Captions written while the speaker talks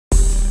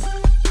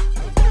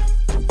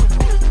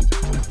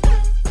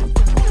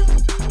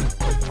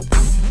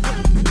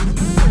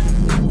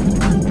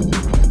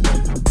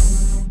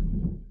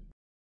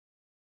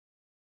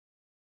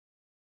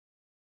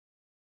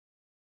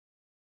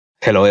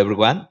Hello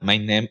everyone, my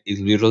name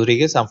is Luis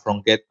Rodriguez. I'm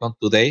from GetCon.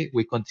 Today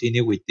we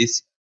continue with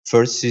this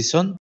first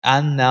season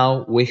and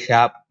now we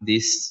have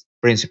this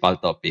principal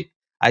topic.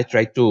 I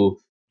try to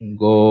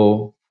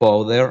go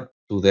further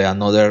to the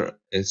another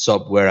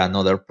software,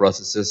 another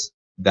processes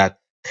that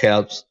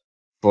helps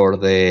for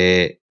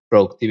the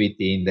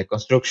productivity in the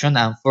construction,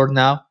 and for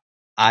now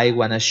I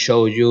want to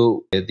show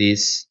you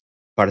this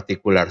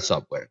particular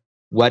software.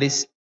 What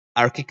is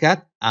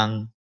ArchiCAD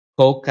and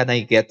how can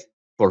I get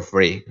for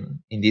free?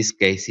 In this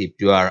case, if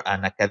you are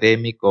an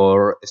academic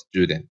or a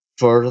student.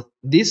 For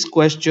this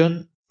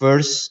question,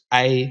 first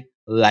I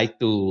like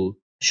to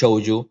show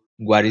you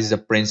what is the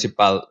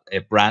principal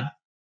brand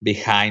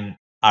behind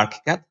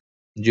ArchiCAD.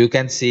 You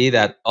can see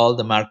that all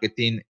the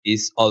marketing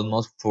is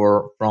almost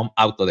from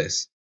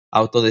Autodesk.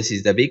 Autodesk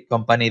is the big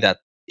company that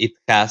it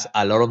has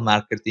a lot of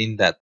marketing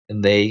that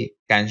they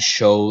can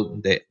show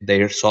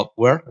their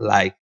software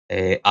like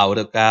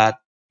AutoCAD,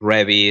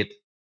 Revit,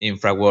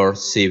 InfraWorks,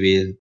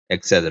 Civil,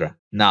 etc.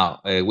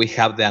 Now we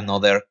have the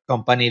another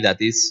company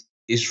that is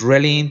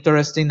really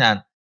interesting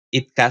and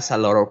it has a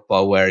lot of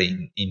power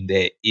in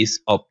the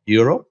east of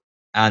Europe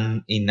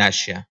and in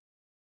Asia.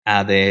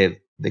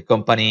 The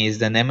company is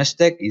the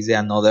Nemestec, is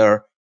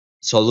another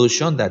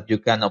solution that you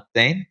can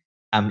obtain.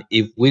 And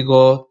if we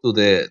go to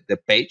the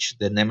page,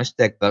 the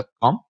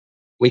nemestec.com,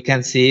 we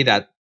can see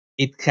that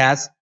it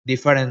has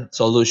different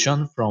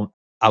solutions from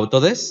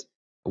Autodesk.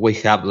 We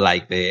have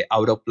like the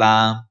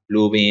Autoplan,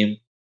 Bluebeam,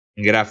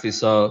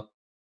 Graphisoft,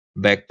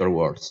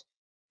 Vectorworks.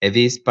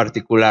 This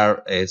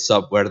particular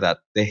software that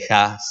they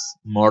has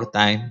more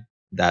time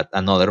than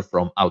another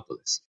from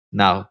Autodesk.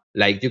 Now,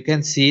 like you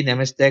can see,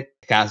 Nemestec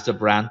has the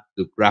brand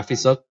to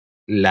Graphisoft,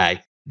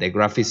 like the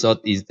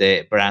Graphisoft is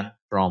the brand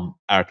from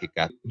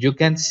ArchiCAD. You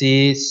can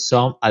see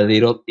a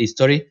little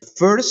history.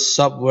 First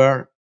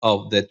software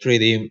of the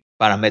 3D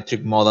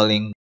parametric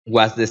modeling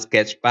was the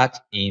Sketchpad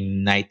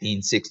in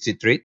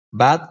 1963,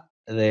 but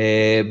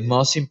the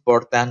most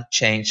important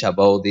change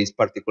about this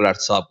particular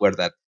software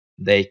that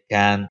they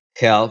can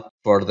help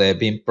for the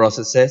BIM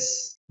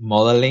processes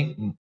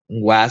modeling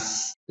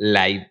was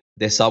like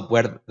the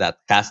software that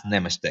has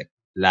Nemestec,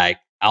 like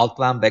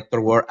Outplan,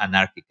 Vectorworks, and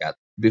ArchiCAD.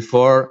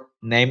 Before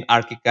named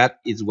ArchiCAD,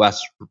 it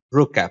was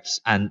RuCaps,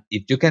 and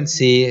if you can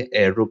see,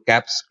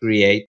 RuCaps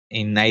create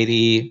in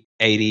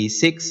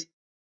 1986,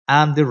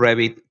 and the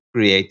Revit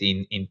create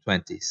in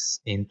 2000.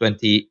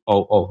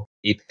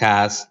 It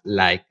has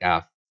like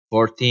a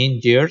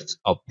 14 years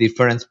of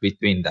difference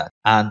between that,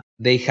 and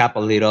they have a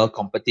little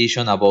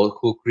competition about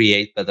who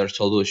create better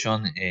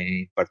solution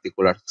in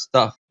particular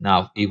stuff.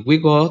 Now if we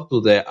go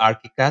to the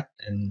ArchiCAD,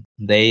 and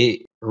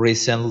they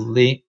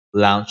recently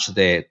launched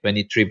the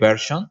 23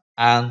 version,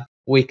 and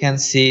we can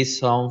see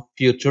some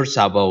features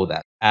about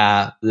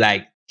that,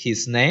 like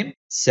his name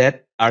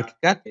set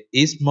ArchiCAD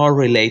is more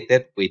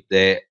related with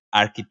the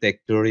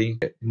architecture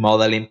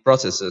modeling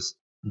processes.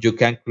 You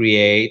can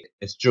create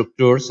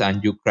structures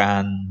and you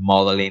can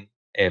modeling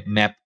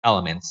map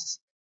elements,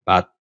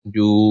 but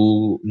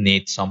you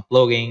need some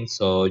plugins,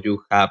 so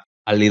you have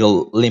a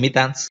little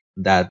limitants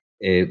that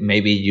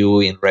maybe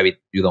you in Revit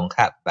you don't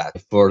have. But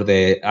for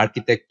the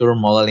architecture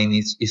modeling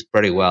is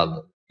pretty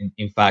well.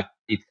 In fact,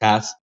 it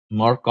has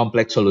more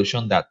complex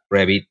solution that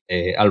Revit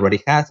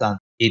already has, and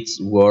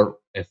it's work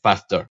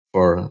faster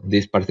for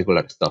this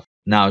particular stuff.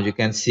 Now you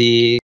can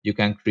see you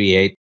can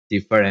create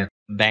different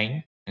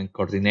vein and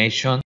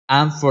coordination.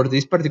 And for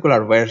this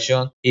particular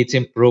version, it's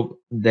improved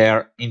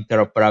their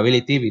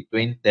interoperability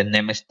between the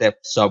Nemestec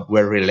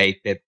software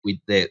related with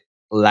the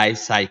life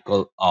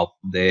cycle of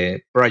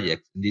the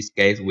project. In this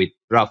case, with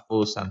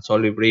Rufus and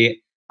Solibri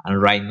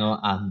and Rhino,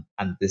 and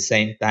at the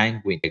same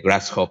time with the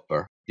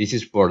Grasshopper. This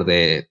is for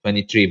the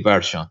 23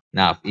 version.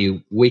 Now,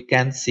 if we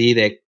can see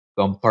the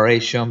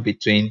comparison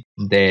between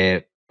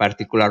the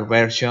particular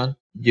version,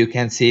 you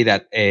can see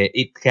that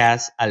it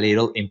has a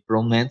little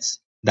improvements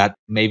that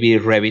maybe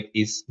Revit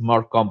is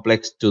more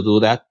complex to do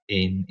that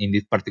in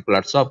this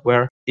particular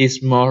software.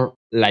 It's more,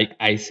 like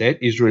I said,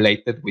 is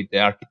related with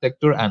the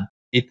architecture, and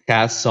it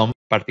has some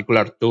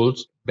particular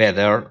tools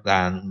better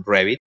than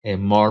Revit,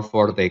 and more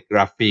for the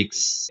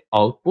graphics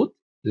output,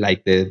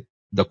 like the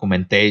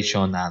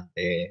documentation and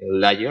the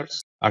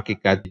layers.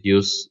 ArchiCAD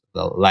use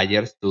the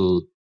layers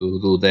to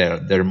do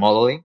their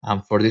modeling.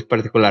 And for this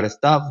particular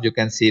stuff, you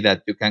can see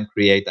that you can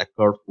create a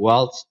curved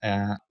walls,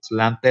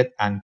 slanted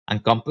and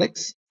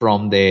complex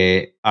from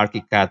the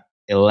ArchiCAD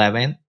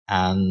 11,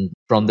 and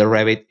from the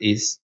Revit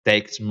is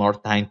takes more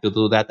time to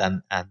do that,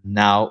 and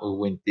now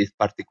with this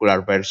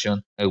particular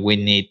version we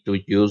need to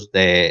use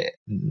the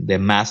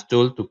mass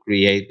tool to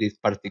create these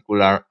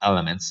particular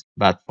elements.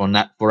 But for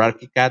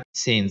ArchiCAD,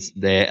 since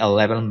the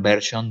 11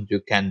 version,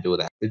 you can do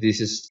that.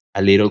 This is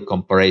a little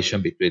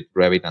comparison between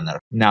Revit and ArchiCAD.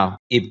 Now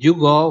if you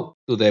go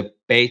to the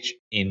page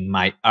in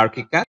my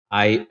ArchiCAD,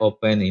 I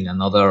open in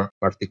another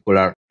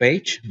particular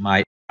page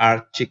my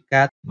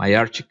ArchiCAD,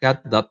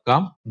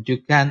 myarchicad.com.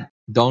 You can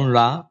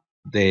download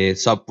the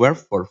software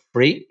for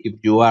free if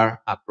you are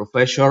a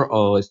professor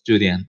or a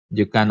student.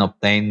 You can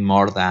obtain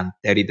more than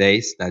 30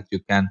 days that you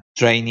can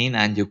train in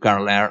and you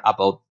can learn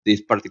about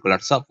this particular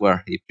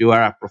software. If you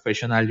are a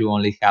professional, you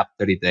only have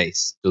 30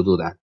 days to do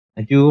that.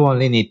 And you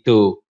only need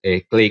to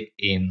click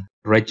in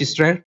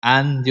register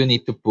and you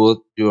need to put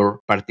your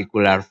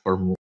particular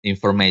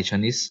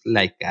information. It's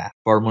like a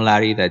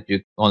formulary that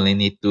you only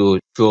need to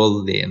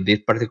fill this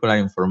particular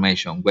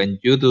information. When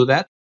you do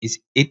that,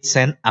 it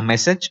sends a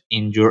message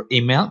in your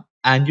email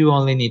and you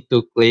only need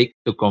to click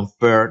to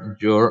confirm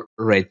your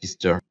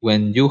register.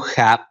 When you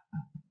have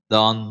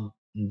done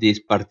this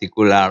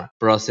particular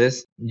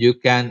process, you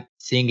can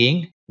sign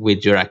in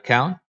with your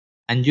account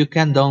and you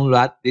can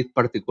download this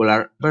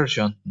particular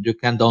version. You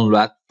can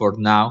download for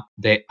now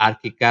the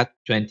ArchiCAD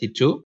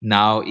 22.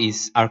 Now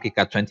is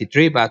ArchiCAD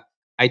 23, but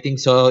I think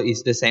so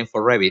it's the same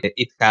for Revit.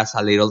 It has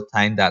a little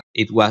time that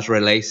it was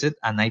released,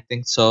 and I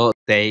think so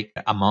take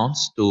a month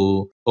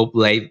to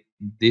upload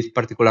this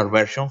particular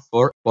version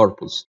for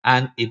purpose.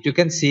 And if you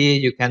can see,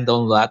 you can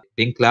download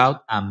Bing Cloud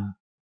and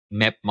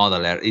Map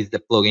Modeler is the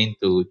plugin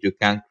to you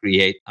can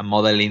create a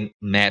modeling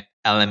map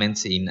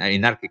elements in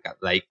ArchiCAD.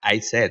 Like I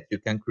said, you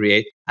can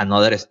create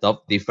another stuff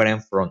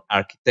different from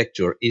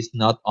architecture. It's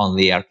not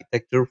only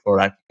architecture for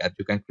ArchiCAD.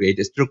 You can create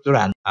a structure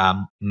and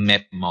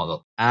map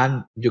model.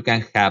 And you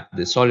can have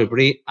the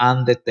Solibri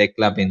and the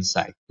TechLab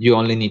inside. You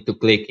only need to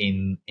click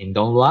in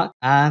download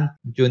and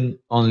you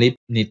only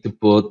need to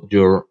put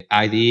your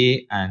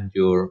ID and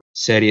your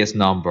series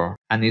number.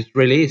 And it's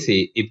really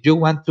easy. If you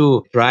want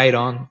to try it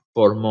on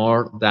for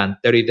more than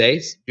 30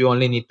 days, you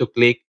only need to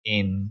click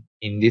in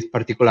this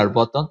particular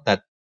button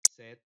that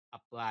said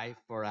apply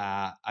for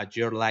a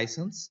year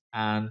license.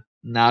 And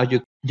now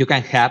you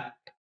can have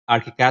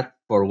ArchiCAD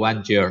for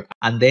 1 year.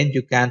 And then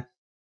you can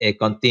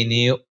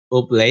continue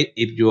upgrade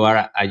if you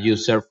are a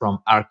user from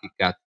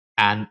ArchiCAD.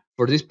 And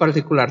for this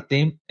particular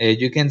team,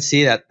 you can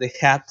see that they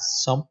have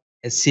some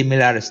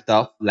similar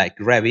stuff like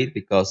Revit,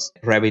 because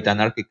Revit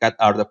and ArchiCAD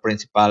are the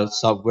principal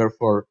software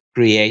for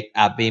create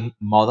BIM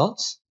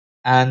models.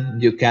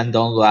 And you can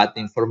download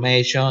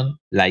information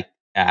like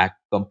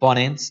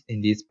components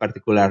in this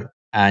particular,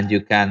 and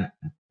you can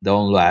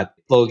download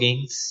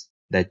plugins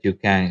that you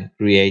can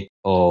create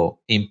or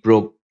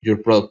improve your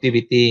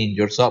productivity in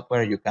your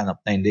software. You can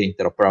obtain the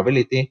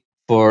interoperability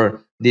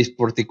for this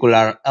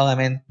particular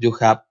element. You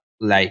have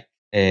like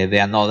the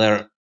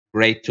another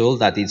great tool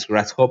that is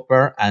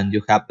Grasshopper, and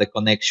you have the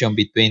connection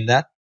between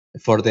that.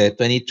 For the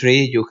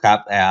 23, you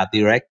have a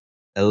direct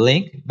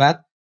link,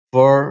 but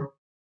for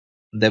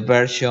the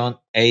version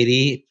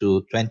 80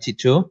 to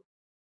 22,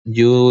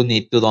 you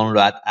need to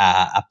download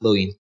a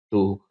plugin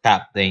to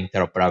have the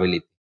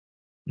interoperability.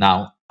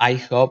 Now, I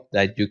hope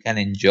that you can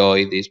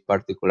enjoy this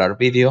particular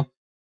video.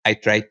 I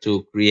try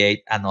to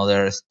create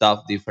another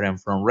stuff different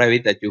from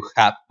Revit that you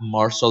have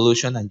more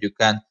solution and you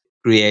can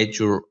create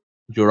your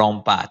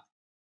own path.